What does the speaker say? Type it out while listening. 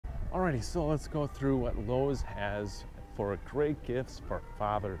Alrighty, so let's go through what Lowe's has for great gifts for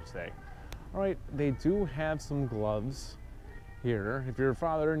Father's Day. Alright, they do have some gloves here. If your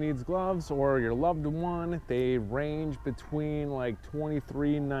father needs gloves or your loved one, they range between like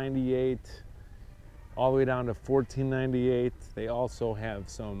 $23.98 all the way down to $14.98. They also have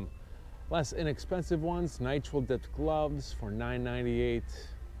some less inexpensive ones, nitrile dipped gloves for $9.98.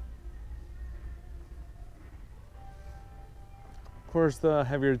 Of course, the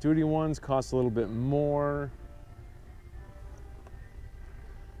heavier duty ones cost a little bit more.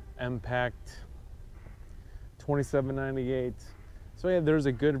 Impact, $27.98. So yeah, there's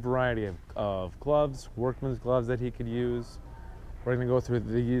a good variety of gloves, workman's gloves that he could use. We're gonna go through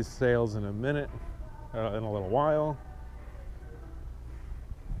these sales in a minute, in a little while.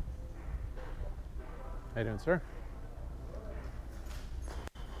 How you doing, sir?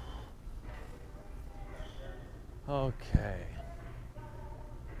 Okay.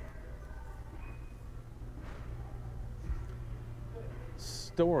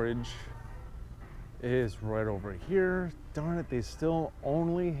 Storage is right over here. Darn it, they still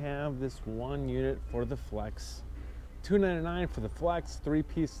only have this one unit for the Flex. $2.99 for the Flex,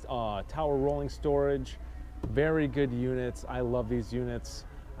 three-piece tower rolling storage. Very good units. I love these units.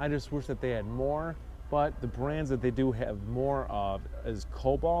 I just wish that they had more, but the brands that they do have more of is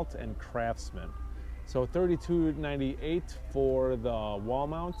Cobalt and Craftsman. So $32.98 for the wall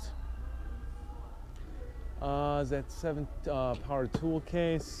mount. Is that 7 power tool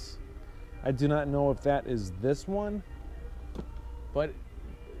case? I do not know if that is this one, but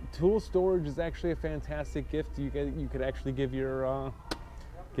tool storage is actually a fantastic gift you could actually give your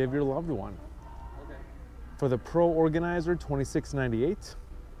loved one. Okay. For the Pro Organizer, $26.98.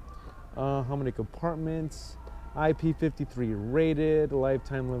 How many compartments? IP53 rated,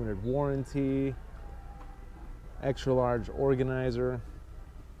 lifetime limited warranty, extra large organizer.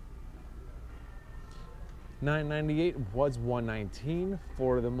 $9.98 was $119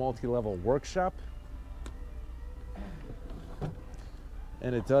 for the multi-level workshop.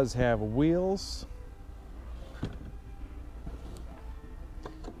 And it does have wheels.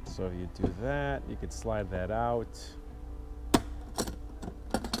 So if you do that, you could slide that out.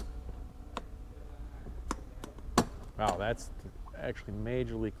 Wow, that's actually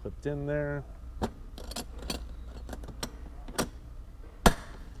majorly clipped in there.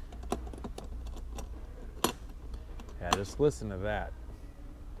 Yeah, just listen to that.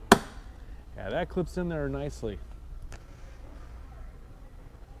 Yeah, that clips in there nicely.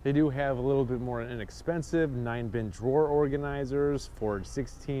 They do have a little bit more inexpensive 9-bin drawer organizers for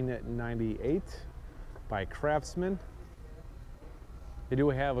 $16.98 by Craftsman. They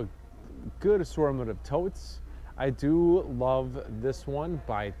do have a good assortment of totes. I do love this one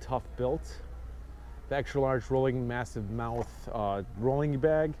by Tough Built. The extra large rolling massive mouth rolling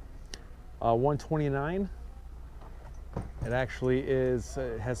bag, $129. It actually is,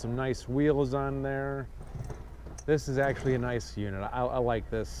 it has some nice wheels on there. This is actually a nice unit. I like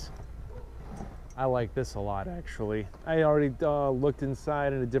this. I like this a lot, actually. I already looked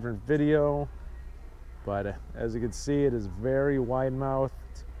inside in a different video, but as you can see, it is very wide-mouthed.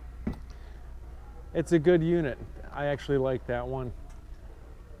 It's a good unit. I actually like that one.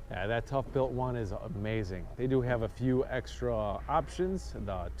 Yeah, that Tough Built one is amazing. They do have a few extra options.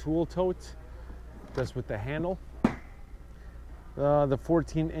 The tool tote, just with the handle. The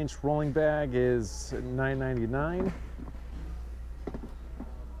 14-inch rolling bag is $9.99,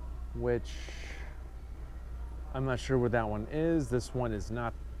 which I'm not sure what that one is. This one is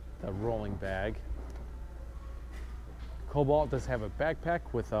not the rolling bag. Cobalt does have a backpack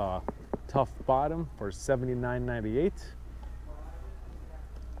with a tough bottom for $79.98.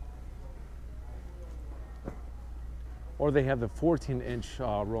 Or they have the 14-inch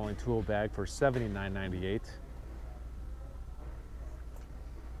rolling tool bag for $79.98.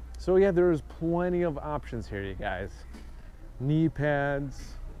 So yeah, there's plenty of options here, you guys. Knee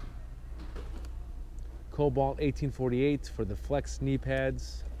pads, Cobalt 1848 for the Flex knee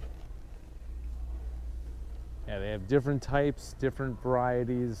pads. Yeah, they have different types, different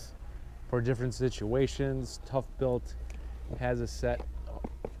varieties for different situations. Tough Built has a set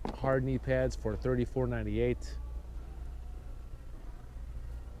hard knee pads for $34.98.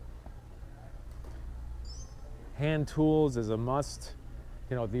 Hand tools is a must.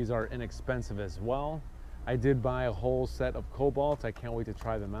 You know, these are inexpensive as well. I did buy a whole set of Cobalt. I can't wait to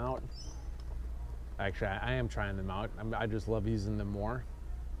try them out. Actually, I am trying them out. I just love using them more.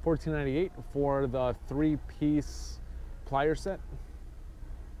 $14.98 for the 3-piece plier set.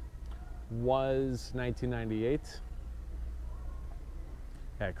 Was $19.98.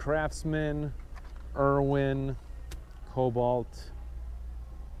 At Craftsman, Irwin, Cobalt.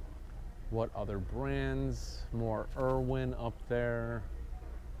 What other brands? More Irwin up there.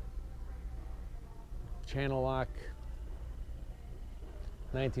 Channel lock,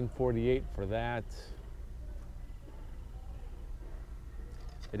 1948 for that.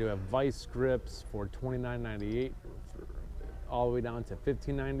 They do have vice grips for $29.98, all the way down to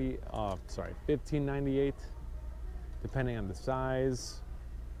 $15.98, depending on the size.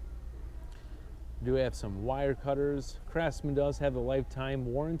 Do have some wire cutters. Craftsman does have a lifetime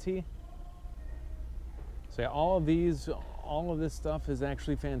warranty. So yeah, all of this stuff is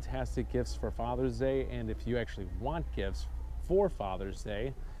actually fantastic gifts for Father's Day, and if you actually want gifts for Father's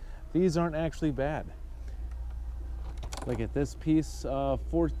Day, these aren't actually bad. Look at this piece,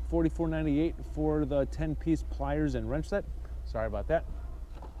 $44.98 for the 10-piece pliers and wrench set. Sorry about that.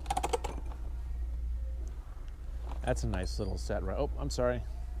 That's a nice little set, right? Oh, I'm sorry.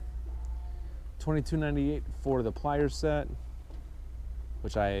 $22.98 for the pliers set,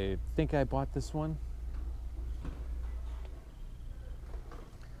 which I think I bought this one.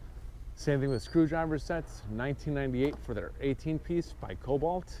 Same thing with screwdriver sets, $19.98 for their 18-piece by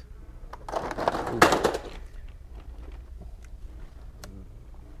Cobalt. Ooh.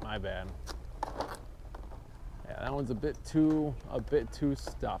 My bad. Yeah, that one's a bit too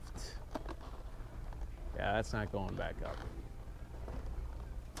stuffed. Yeah, that's not going back up.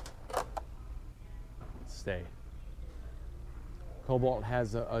 Stay. Cobalt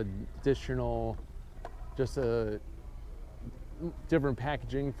has additional, just a different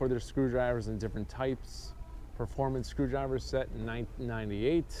packaging for their screwdrivers and different types. Performance screwdriver set,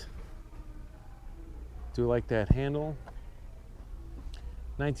 $9.98. Do like that handle.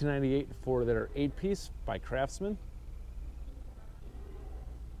 $19.98 for their 8-piece by Craftsman.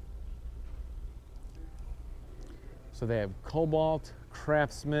 So they have Cobalt,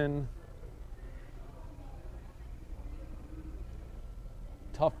 Craftsman,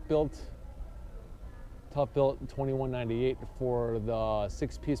 Tough Built $21.98 for the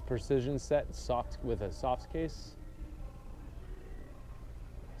 6-piece precision set, soft with a soft case.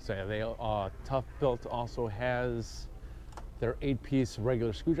 So yeah, they Tough Built also has their 8-piece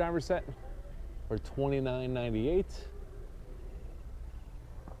regular screwdriver set for $29.98.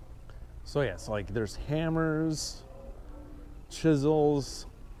 So yeah, so like there's hammers, chisels.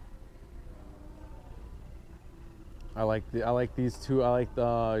 I like these two. I like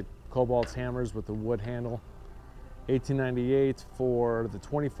the Cobalt's hammers with the wood handle. $18.98 for the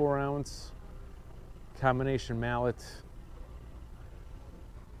 24-ounce combination mallet.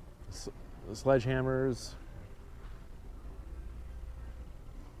 Sledgehammers.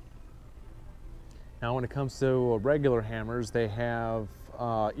 Now when it comes to regular hammers, they have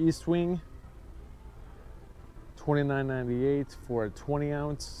East Wing, $29.98 for a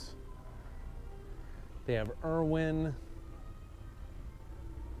 20-ounce. They have Irwin,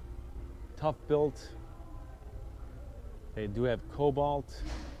 Tough Built. They do have Cobalt.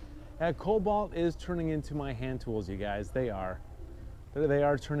 Cobalt is turning into my hand tools, you guys. They are. They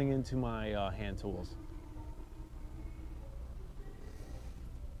are turning into my hand tools.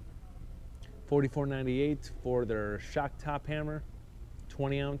 $44.98 for their shock top hammer,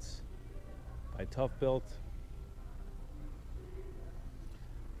 20-ounce by Tough Built.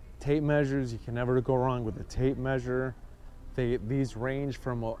 Tape measures, you can never go wrong with a tape measure. These range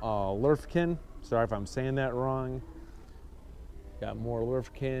from Lurfkin. Sorry if I'm saying that wrong. Got more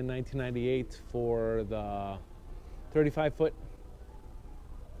Lurfkin, $19.98 for the 35-foot.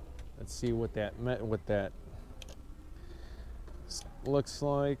 Let's see what that looks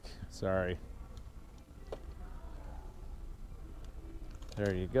like. Sorry.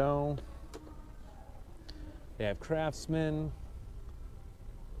 There you go. They have Craftsman.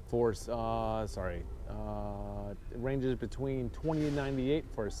 It ranges between $20.98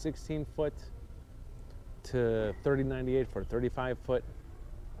 for a 16-foot to $30.98 for a 35-foot.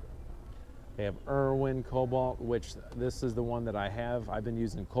 They have Irwin Cobalt, which this is the one that I have. I've been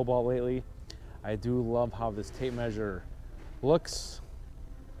using Cobalt lately. I do love how this tape measure looks.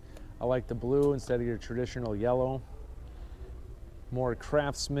 I like the blue instead of your traditional yellow. More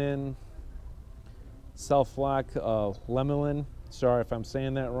Craftsman, self-lock Lemelin. Sorry if I'm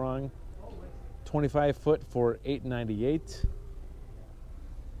saying that wrong. 25-foot for $8.98.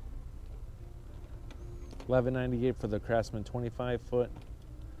 $11.98 for the Craftsman 25-foot.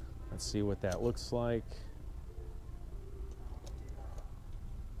 Let's see what that looks like.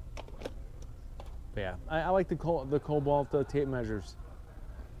 But yeah, I like the Cobalt tape measures.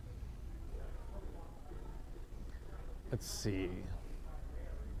 Let's see.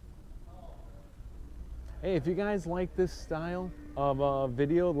 Hey, if you guys like this style of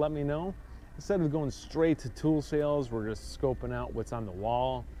video, let me know. Instead of going straight to tool sales, we're just scoping out what's on the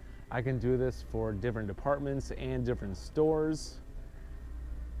wall. I can do this for different departments and different stores.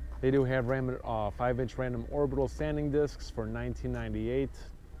 They do have 5-inch random orbital sanding discs for $19.98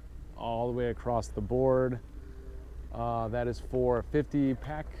 all the way across the board. That is for a 50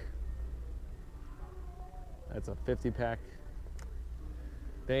 pack. That's a 50 pack.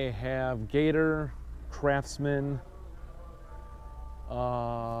 They have Gator, Craftsman,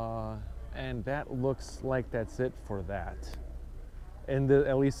 and that looks like that's it for that.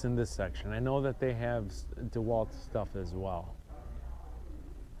 At least in this section. I know that they have DeWalt stuff as well.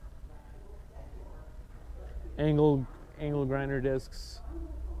 Angle grinder discs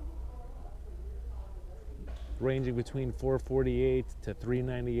ranging between $448 to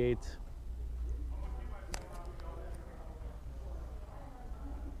 $398.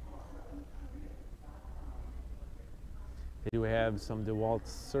 They do have some DeWalt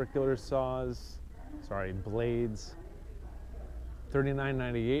circular saws, blades.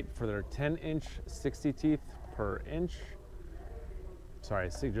 $39.98 for their 10-inch 60 teeth per inch.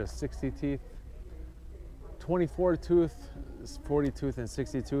 Just 60 teeth. 24 tooth, 40 tooth, and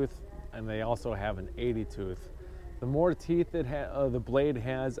 60 tooth, and they also have an 80 tooth. The more teeth the blade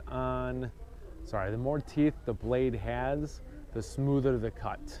has, the smoother the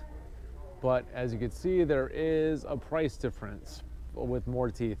cut. But as you can see, there is a price difference with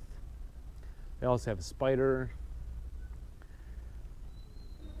more teeth. They also have a spider.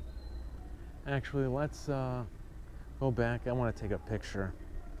 Actually, let's go back. I want to take a picture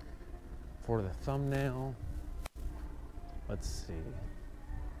for the thumbnail. Let's see.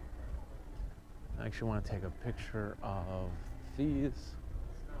 I actually want to take a picture of these.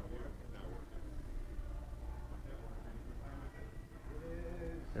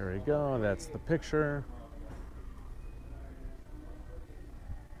 There we go. That's the picture.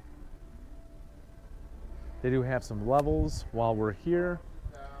 They do have some levels while we're here.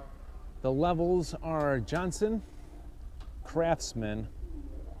 The levels are Johnson, Craftsman,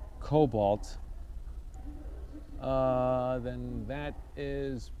 Cobalt. Then that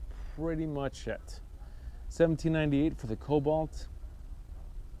is pretty much it. $17.98 for the Cobalt,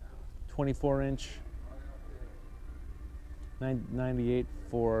 24-inch. $9.98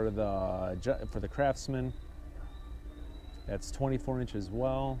 for the Craftsman. That's 24 inch as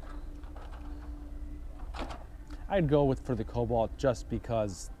well. I'd go for the Cobalt just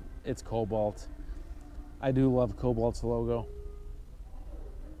because it's Cobalt. I do love Cobalt's logo.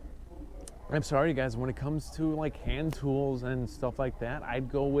 I'm sorry guys, when it comes to like hand tools and stuff like that, I'd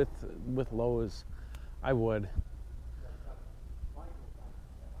go with Lowe's. I would.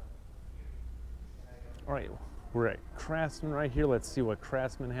 All right, we're at Craftsman right here. Let's see what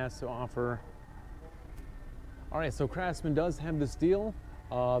Craftsman has to offer. All right, so Craftsman does have this deal.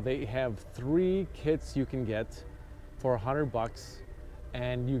 They have 3 kits you can get for $100,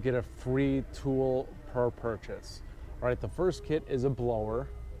 and you get a free tool per purchase. All right, the first kit is a blower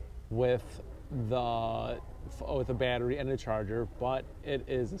with a battery and a charger, but it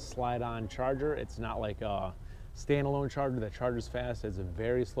is a slide-on charger. It's not like a standalone charger that charges fast. It's a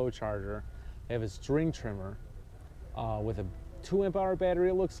very slow charger. They have a string trimmer with a 2 amp hour battery,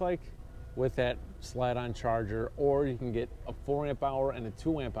 it looks like, with that slide-on charger, or you can get a 4 amp hour and a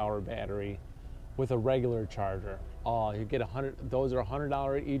 2 amp hour battery with a regular charger. You get those are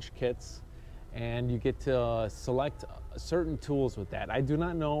 $100 each kits, and you get to select certain tools with that. I do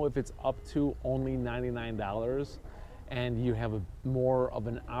not know if it's up to only $99 and you have more of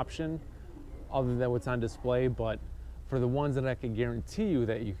an option other than what's on display, but for the ones that I can guarantee you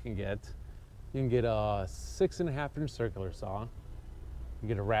that you can get a 6.5 inch circular saw, you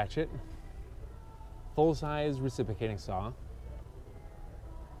get a ratchet, full-size reciprocating saw,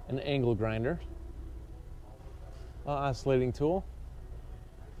 an angle grinder, oscillating tool,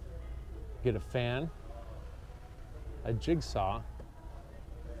 get a fan, a jigsaw,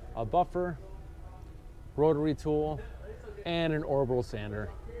 a buffer, rotary tool, and an orbital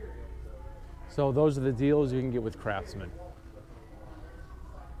sander. So those are the deals you can get with Craftsman.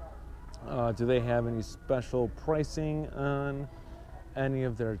 Do they have any special pricing on any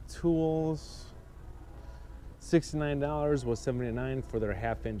of their tools? $69 was $79 for their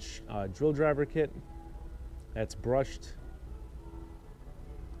 1/2 inch drill driver kit. That's brushed.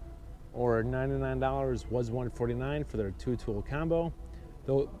 Or $99 was $149 for their 2 tool combo.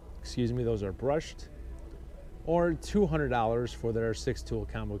 Those are brushed. Or $200 for their 6 tool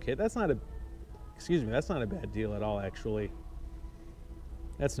combo kit. That's not a bad deal at all, actually.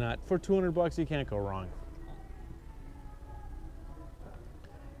 That's not. For $200 you can't go wrong.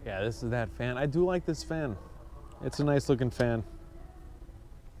 Yeah, this is that fan. I do like this fan. It's a nice looking fan.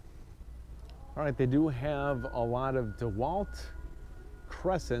 All right, they do have a lot of DeWalt,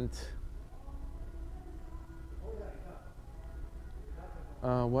 crescent.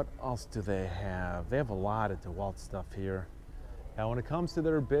 What else do they have? They have a lot of DeWalt stuff here. Now, when it comes to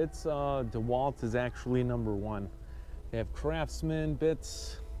their bits, DeWalt is actually number one. They have Craftsman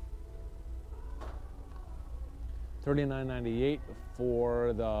bits, $39.98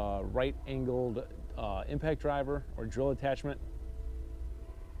 for the right-angled impact driver or drill attachment.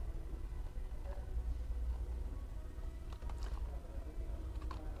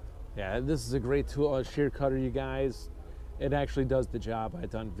 Yeah, this is a great tool, shear cutter, you guys. It actually does the job. I've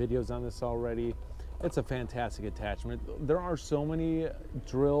done videos on this already. It's a fantastic attachment. There are so many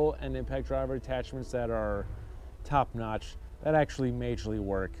drill and impact driver attachments that are top-notch that actually majorly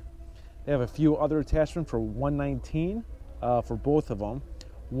work. They have a few other attachments for $119 for both of them.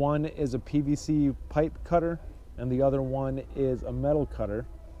 One is a PVC pipe cutter, and the other one is a metal cutter.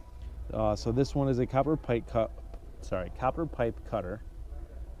 So this one is a copper pipe cutter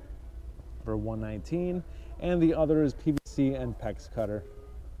for $119, and the other is PVC and PEX cutter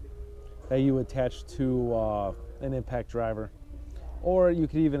that you attach to an impact driver, or you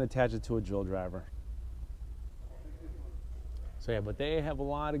could even attach it to a drill driver. So yeah, but they have a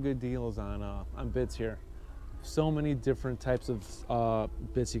lot of good deals on bits here. So many different types of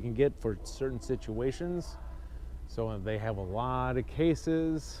bits you can get for certain situations. So they have a lot of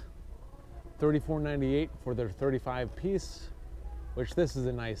cases. $34.98 for their 35 piece, which this is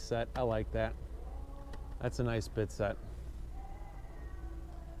a nice set. I like that. That's a nice bit set.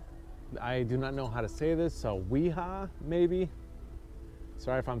 I do not know how to say this, so Weeha, maybe?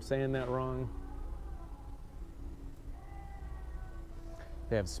 Sorry if I'm saying that wrong.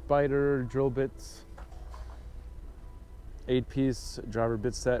 They have Spider drill bits, 8-piece driver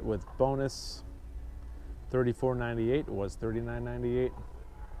bit set with bonus, $34.98, was $39.98.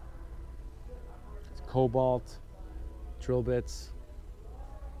 It's Cobalt drill bits.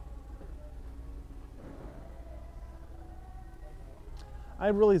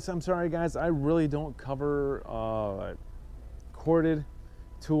 I'm sorry guys, I really don't cover corded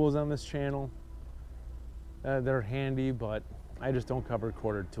tools on this channel. They're handy, but I just don't cover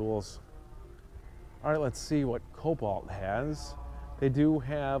corded tools. All right, let's see what Cobalt has. They do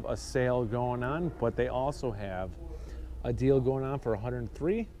have a sale going on, but they also have a deal going on for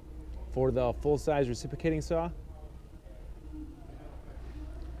 $103 for the full-size reciprocating saw.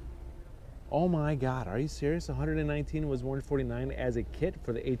 Oh my God, are you serious? 119 was 149 as a kit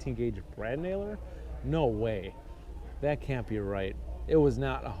for the 18 gauge brad nailer? No way. That can't be right. It was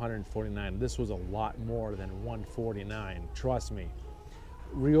not 149. This was a lot more than 149. Trust me.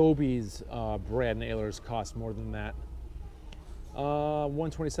 Ryobi's brad nailers cost more than that.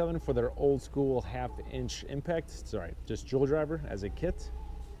 127 for their old school 1/2 inch impact. Sorry, just drill driver as a kit.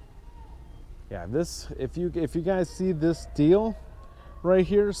 Yeah, this, if you guys see this deal right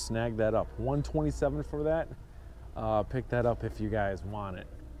here, snag that up. 127 for that. Pick that up if you guys want it.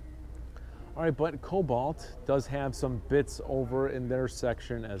 All right, but Cobalt does have some bits over in their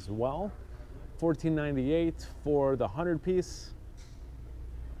section as well. $14.98 for the 100 piece.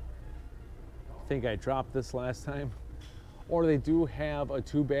 I think I dropped this last time. Or they do have a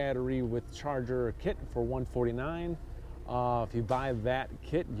 2 battery with charger kit for $149. If you buy that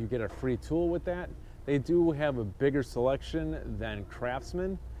kit, you get a free tool with that. They do have a bigger selection than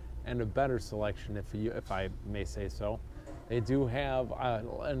Craftsman and a better selection, if I may say so. They do have,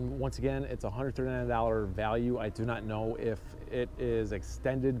 and once again, it's $139 value. I do not know if it is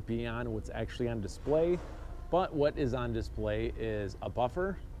extended beyond what's actually on display, but what is on display is a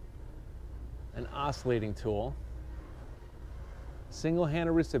buffer, an oscillating tool,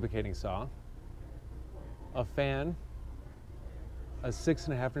 single-handed reciprocating saw, a fan, a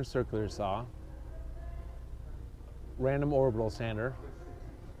 6.5 inch circular saw, random orbital sander,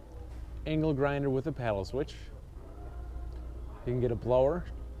 angle grinder with a paddle switch. You can get a blower,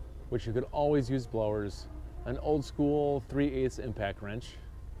 which you could always use blowers, an old school 3/8 impact wrench.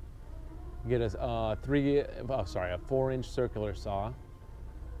 You get a 4-inch circular saw. You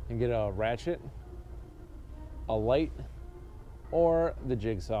can get a ratchet, a light, or the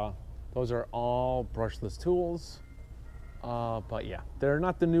jigsaw. Those are all brushless tools. But yeah, they're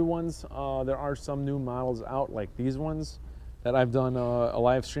not the new ones. There are some new models out, like these ones that I've done a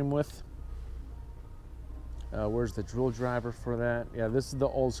live stream with. Where's the drill driver for that? Yeah, this is the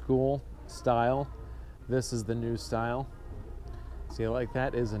old school style. This is the new style. See, like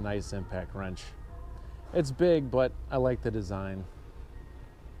that is a nice impact wrench. It's big, but I like the design.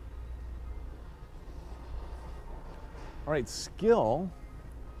 All right, Skill.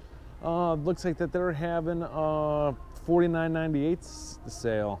 Looks like that they're having $49.98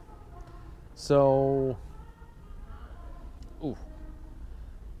 sale. So, ooh,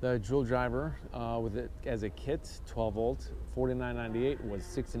 The drill driver with it as a kit, 12 volt, $49.98 was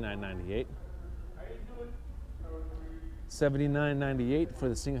 $69.98. $79.98 for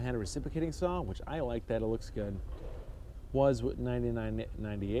the single-handed reciprocating saw, which I like that, it looks good, was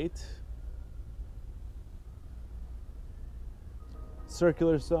 $99.98.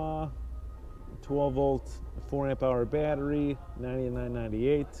 Circular saw, 12 volt, 4 amp hour battery,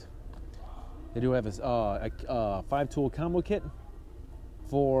 $99.98. They do have a 5-tool combo kit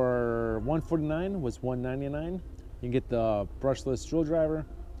for $149, was $199. You can get the brushless drill driver,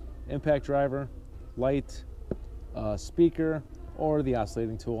 impact driver, light, speaker, or the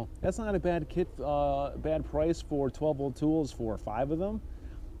oscillating tool. That's not a bad kit, bad price for 12 volt tools for 5 of them.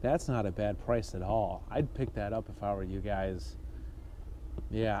 That's not a bad price at all. I'd pick that up if I were you guys.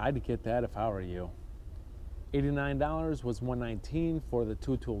 Yeah, I'd get that if I were you. $89 was $119 for the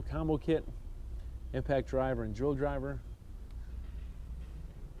 2-tool combo kit, impact driver and drill driver.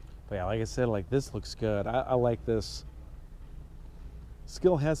 But yeah, like I said, like this looks good. I like this.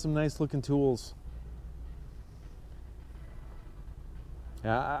 Skill has some nice looking tools.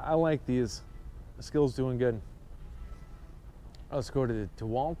 Yeah, I like these. Skill's doing good. Let's go to the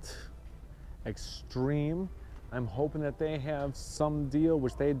DeWalt Extreme. I'm hoping that they have some deal,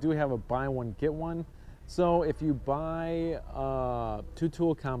 which they do have a buy one, get one. So if you buy a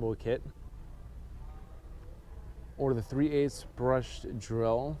 2-tool combo kit or the 3/8 brushed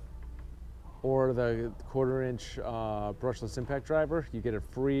drill or the 1/4 inch brushless impact driver, you get a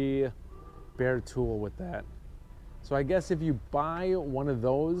free bare tool with that. So I guess if you buy one of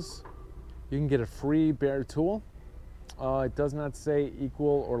those, you can get a free bare tool. It does not say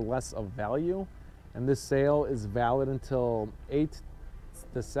equal or less of value, and this sale is valid until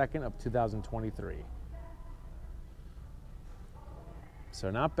 8/2 of 2023. So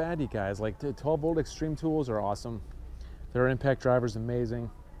not bad, you guys. Like the 12 volt extreme tools are awesome. Their impact driver's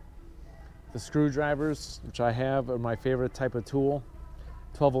amazing. The screwdrivers, which I have, are my favorite type of tool.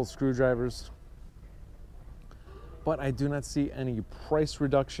 12 volt screwdrivers. But I do not see any price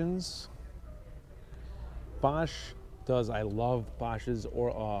reductions. Bosch does. I love Bosch's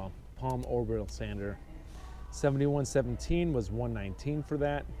palm orbital sander. 7117 was $119 for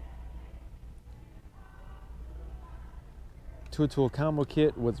that. 2-tool combo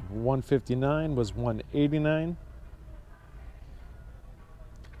kit was $159, was $189.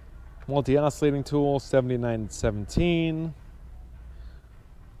 Multi-oscillating tool, $79.17.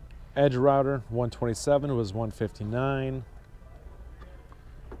 Edge router, $127, was $159.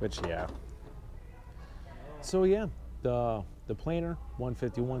 Which, yeah. So yeah, the planer,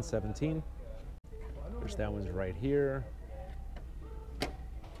 $151.17. Which that one's right here.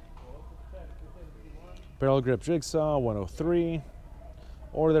 Barrel grip jigsaw, $103.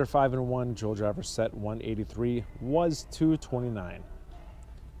 Or their 5-in-1 drill driver set, $183, was $229.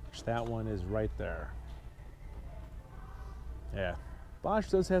 Which that one is right there. Yeah. Bosch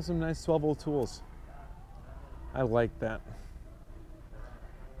does have some nice 12 volt tools. I like that.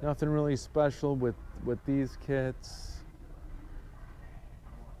 Nothing really special with these kits.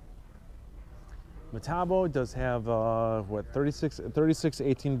 Metabo does have what 36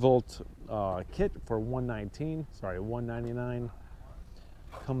 18 volt kit for $119. Sorry, $199.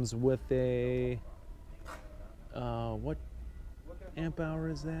 Comes with a what amp hour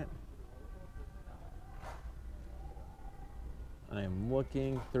is that? I am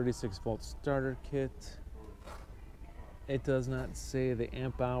looking. 36 volt starter kit. It does not say the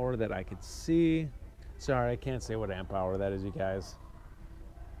amp hour that I could see. Sorry, I can't say what amp hour that is, you guys.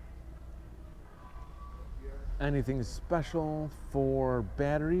 Anything special for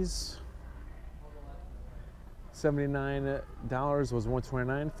batteries? $79 was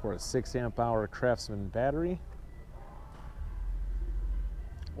 $129 for a 6 amp hour Craftsman battery.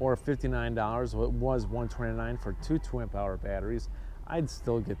 Or $59 was $129 for 2 2 amp hour batteries. I'd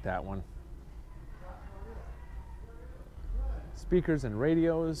still get that one. Speakers and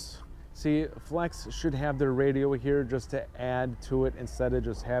radios. See, Flex should have their radio here just to add to it instead of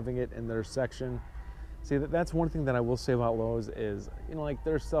just having it in their section. See, that's one thing that I will say about Lowe's is, you know, like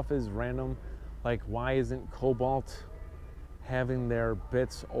their stuff is random. Like, why isn't Cobalt having their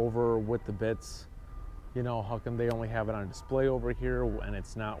bits over with the bits? You know, how come they only have it on display over here and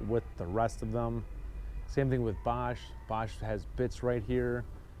it's not with the rest of them? Same thing with Bosch. Bosch has bits right here,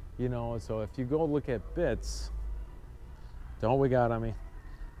 you know, so if you go look at bits, don't wig out on me.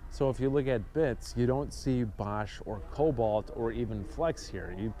 So if you look at bits, you don't see Bosch or Cobalt or even Flex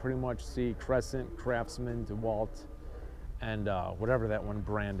here. You pretty much see Crescent, Craftsman, DeWalt, and whatever that one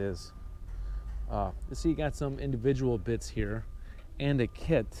brand is. So you got some individual bits here and a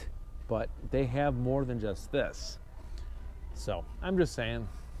kit, but they have more than just this. So I'm just saying,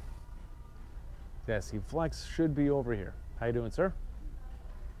 Yeah, see, Flex should be over here. How you doing, sir?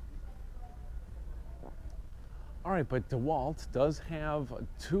 All right, but DeWalt does have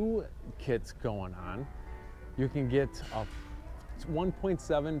 2 kits going on. You can get a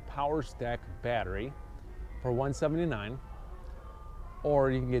 1.7 power stack battery for $179,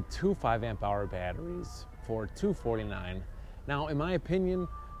 or you can get 2 5-amp hour batteries for $249. Now, in my opinion,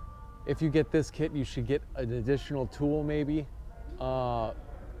 if you get this kit, you should get an additional tool maybe, or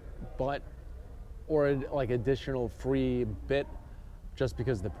like additional free bit, just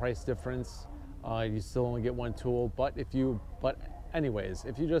because of the price difference. You still only get 1 tool, but anyways,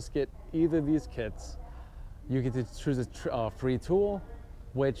 if you just get either of these kits, you get to choose a free tool,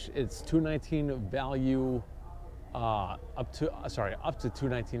 which it's $219 value, up to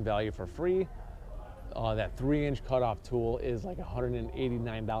 $219 value for free. That 3-inch cutoff tool is like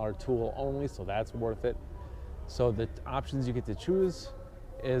 $189 tool only, so that's worth it. So the options you get to choose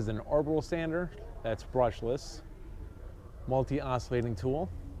is an orbital sander, that's brushless, multi-oscillating tool,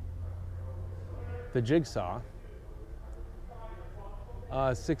 the jigsaw,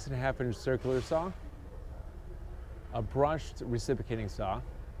 6.5-inch circular saw, a brushed reciprocating saw,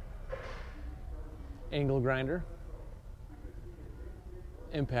 angle grinder,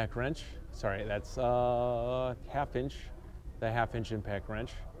 impact wrench. Sorry, that's the half-inch impact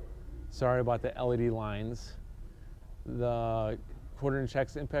wrench. Sorry about the LED lines. The 1/4-inch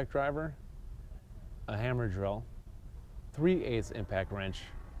X impact driver, a hammer drill, 3/8 impact wrench,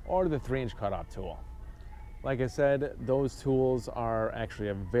 or the 3-inch cutoff tool. Like I said, those tools are actually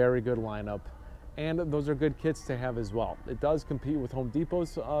a very good lineup, and those are good kits to have as well. It does compete with Home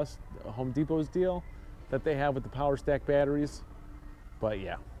Depot's deal that they have with the power stack batteries, but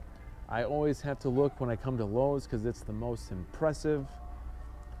yeah, I always have to look when I come to Lowe's because it's the most impressive.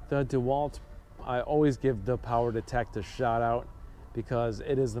 The DeWalt, I always give the Power Detect a shout out because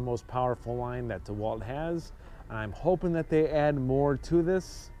it is the most powerful line that DeWalt has. And I'm hoping that they add more to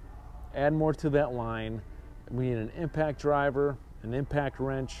this, add more to that line. We need an impact driver, an impact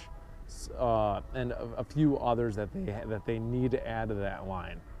wrench, and a few others that they need to add to that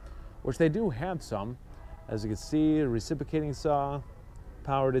line, which they do have some. As you can see, a reciprocating saw,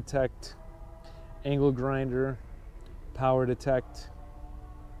 Power Detect, angle grinder, Power Detect.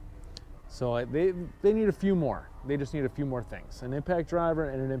 So they need a few more. They just need a few more things. An impact driver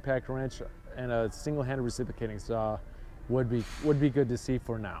and an impact wrench and a single-handed reciprocating saw would be good to see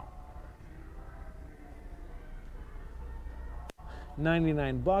for now.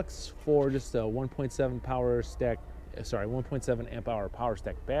 $99 for just a 1.7 1.7 amp hour power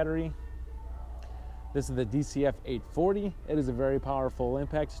stack battery. This is the DCF 840. It is a very powerful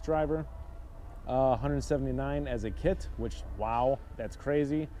impact driver. $179 as a kit, which, wow, that's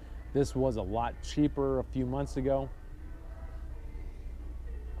crazy. This was a lot cheaper a few months ago.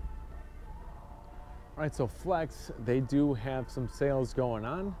 All right, so Flex, they do have some sales going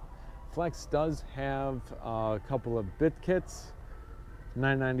on. Flex does have a couple of bit kits,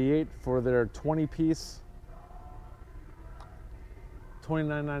 $9.98 for their 20-piece,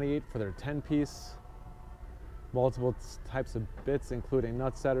 $29.98 for their 10-piece. Multiple types of bits, including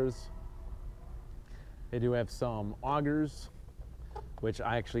nut setters. They do have some augers, which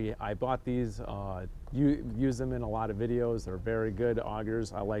I bought these, use them in a lot of videos. They're very good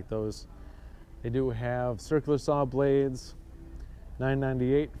augers. I like those. They do have circular saw blades,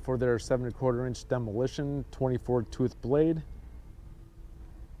 $9.98 for their 7.25-inch demolition 24-tooth blade.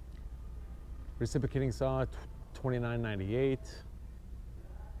 Reciprocating saw, $29.98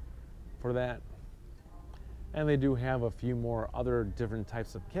 for that. And they do have a few more other different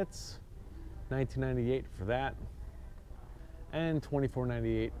types of kits, $19.98 for that, and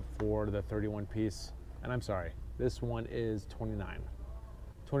 $24.98 for the 31-piece. And I'm sorry, this one is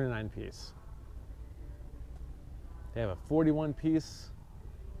 $29.piece. They have a 41-piece,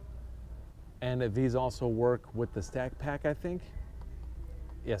 and these also work with the stack pack, I think.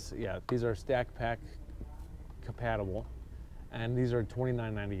 Yes, yeah, these are stack pack compatible, and these are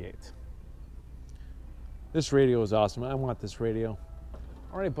 $29.98. This radio is awesome. I want this radio.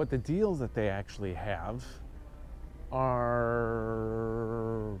 All right, but the deals that they actually have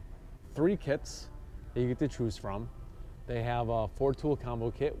are 3 kits that you get to choose from. They have a 4-tool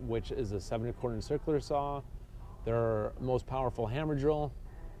combo kit, which is a 7.25-inch circular saw, their most powerful hammer drill,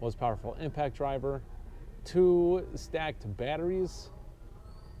 most powerful impact driver, 2 stacked batteries,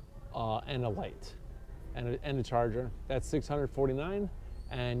 and a light, and a charger. That's $649,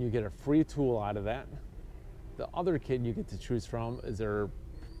 and you get a free tool out of that. The other kit you get to choose from is their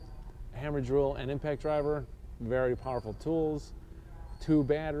hammer drill and impact driver, very powerful tools, 2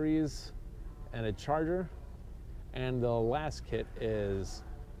 batteries, and a charger. And the last kit is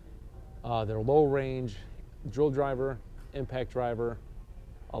Their low range drill driver, impact driver,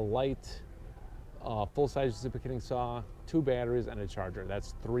 a light, full-size reciprocating saw, 2 batteries, and a charger.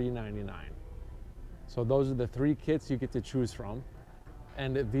 That's $399. So those are the 3 kits you get to choose from.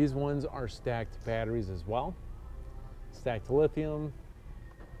 And these ones are stacked batteries as well. Stacked lithium.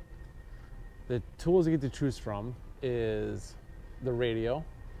 The tools you get to choose from is the radio,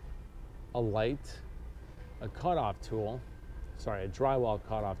 a light, a cutoff tool, a drywall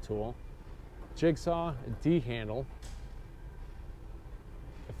cutoff tool, jigsaw, a D-handle,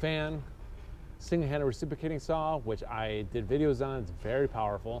 a fan, single-handed reciprocating saw, which I did videos on, it's very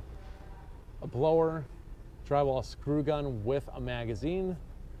powerful, a blower, drywall screw gun with a magazine,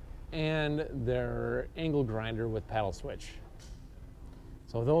 and their angle grinder with paddle switch.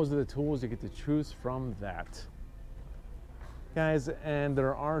 So those are the tools you get to choose from that. Guys, and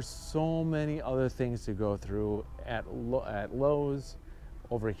there are so many other things to go through at Lowe's.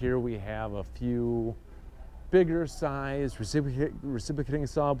 Over here we have a few bigger size reciprocating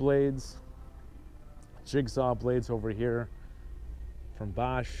saw blades, jigsaw blades over here from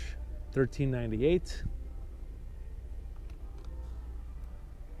Bosch, $13.98.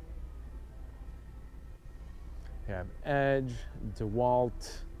 We have Edge,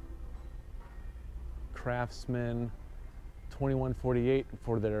 DeWalt, Craftsman, $21.48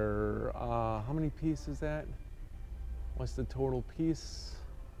 for their, how many pieces is that? What's the total piece?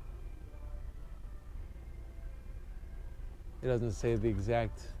 It doesn't say the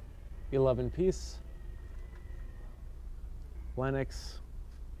exact 11 piece. Lennox,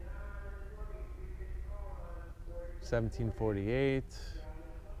 $17.48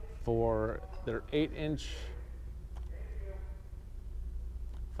 for their 8-inch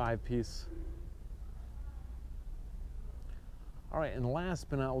 5-piece. All right, and last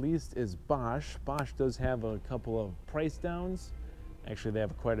but not least is Bosch. Bosch does have a couple of price downs. Actually, they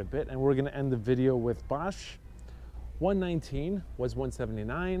have quite a bit, and we're gonna end the video with Bosch. $119 was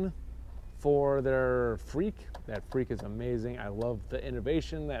 $179 for their Freak. That Freak is amazing. I love the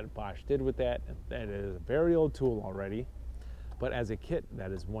innovation that Bosch did with that. That is a very old tool already, but as a kit,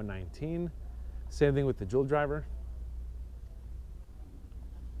 that is $119. Same thing with the drill driver.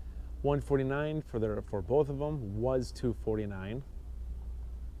 $149 for both of them, was $249.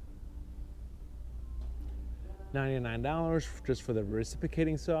 $99 just for the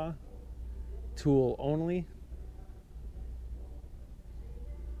reciprocating saw, tool only.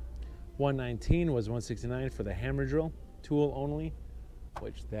 $119 was $169 for the hammer drill, tool only,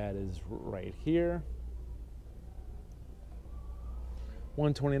 which that is right here.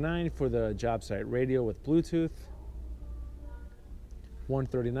 $129 for the job site radio with Bluetooth.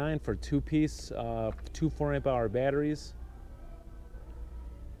 $139 for 2-piece, 2 4-amp-hour batteries.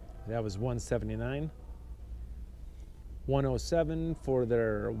 That was $179. $107 for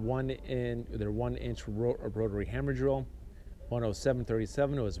their 1-inch rotary hammer drill.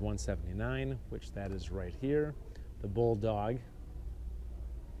 $107.37 was $179, which that is right here. The Bulldog.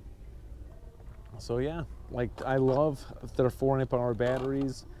 So yeah, like I love their 4-amp-hour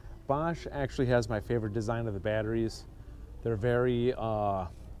batteries. Bosch actually has my favorite design of the batteries. They're very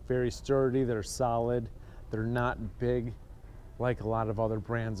sturdy, they're solid, they're not big like a lot of other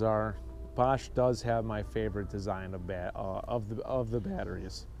brands are. Bosch does have my favorite design of the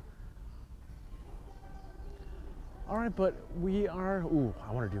batteries. All right, but we are,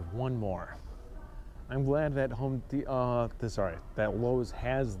 I want to do one more. I'm glad that that Lowe's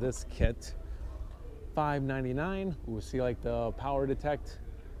has this kit. $5.99. See, like the Power Detect,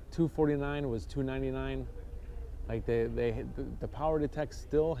 $249 was $299. Like the Power Detect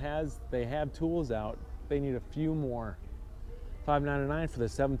still they have tools out. They need a few more. $5.99 for the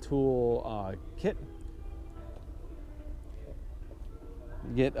 7-tool kit.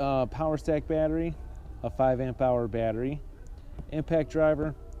 You get a power stack battery, a 5-amp-hour battery, impact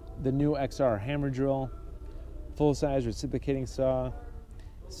driver, the new XR hammer drill, full-size reciprocating saw,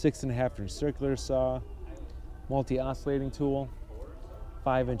 6.5-inch circular saw, multi-oscillating tool,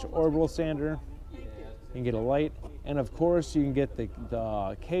 5-inch orbital sander. You can get a light, and of course you can get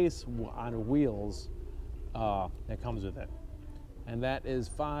the case on wheels that comes with it, and that is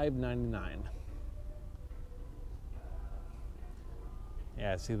 $5.99.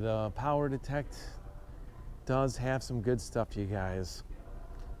 Yeah, see, the Power Detect does have some good stuff, you guys.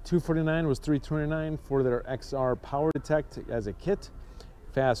 $249 was $329 for their XR Power Detect as a kit.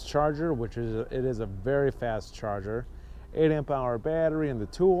 Fast charger, which it is a very fast charger. 8-amp-hour battery and the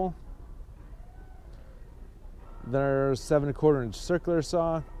tool. Their 7.25-inch circular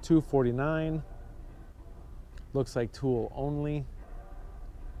saw, $249. Looks like tool only.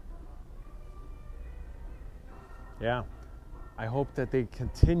 Yeah, I hope that they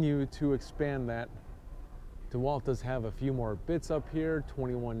continue to expand that. DeWalt does have a few more bits up here,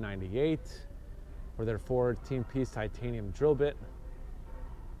 $21.98 for their 14-piece titanium drill bit.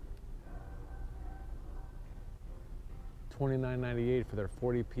 $29.98 for their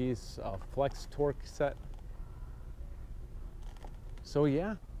 40-piece flex torque set. So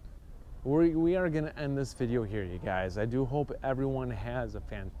yeah, we are going to end this video here, you guys. I do hope everyone has a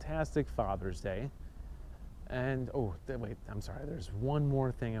fantastic Father's Day. And, oh, wait, I'm sorry. There's one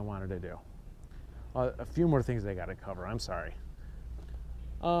more thing I wanted to do. A few more things I got to cover. I'm sorry.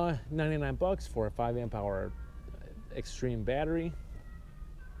 99 bucks for a 5 amp hour extreme battery.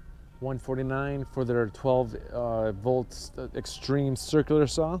 149 for their 12 volt extreme circular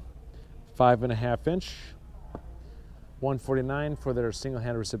saw, 5.5 inch. 149 for their single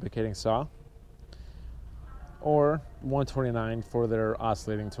hand reciprocating saw, or 129 for their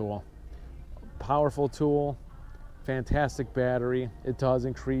oscillating tool. Powerful tool, fantastic battery. It does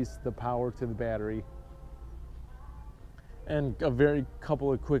increase the power to the battery. And a very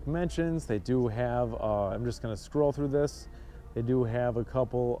couple of quick mentions. They do have, I'm just going to scroll through this. They do have a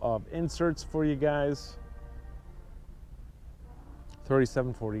couple of inserts for you guys.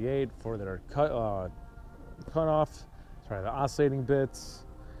 $37.48 for their cutoff. Sorry, the oscillating bits.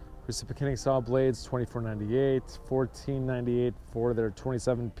 Reciprocating saw blades, $24.98. $14.98 for their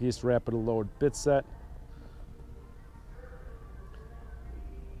 27-piece rapid load bit set.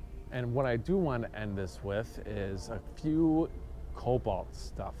 And what I do want to end this with is a few Cobalt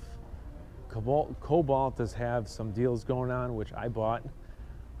stuff. Cobalt does have some deals going on, which I bought.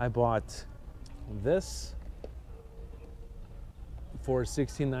 I bought this for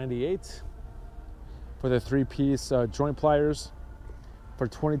 $16.98 for the 3-piece joint pliers. For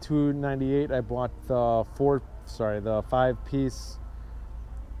 $22.98, I bought the 5-piece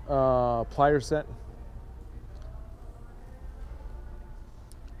plier set.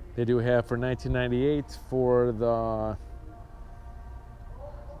 They do have for $19.98 for the,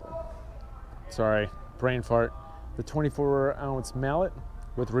 sorry, brain fart, the 24-ounce mallet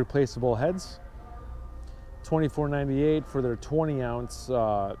with replaceable heads. $24.98 for their 20-ounce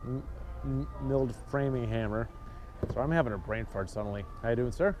milled framing hammer. So I'm having a brain fart suddenly. How you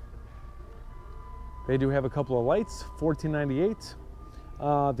doing, sir? They do have a couple of lights,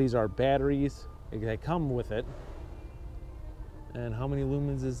 $14.98. These are batteries. They come with it. And how many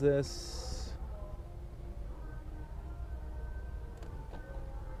lumens is this?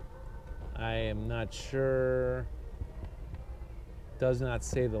 I am not sure. Does not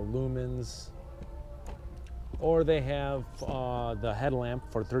say the lumens. Or they have the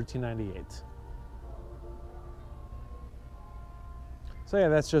headlamp for $13.98. So yeah,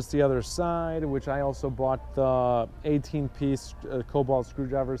 that's just the other side, which I also bought the 18-piece Cobalt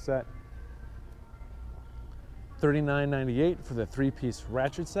screwdriver set. $39.98 for the 3-piece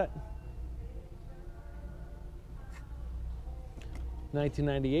ratchet set.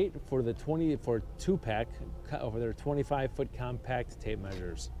 $19.98 for the 2-pack over their 25-foot compact tape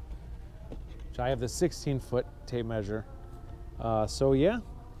measures. Which I have the 16-foot tape measure. So yeah,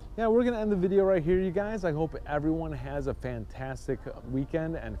 we're gonna end the video right here, you guys. I hope everyone has a fantastic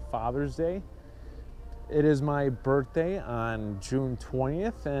weekend and Father's Day. It is my birthday on June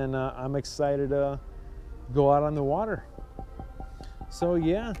 20th, and I'm excited to go out on the water. So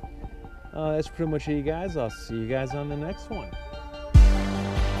yeah, that's pretty much it, you guys. I'll see you guys on the next one.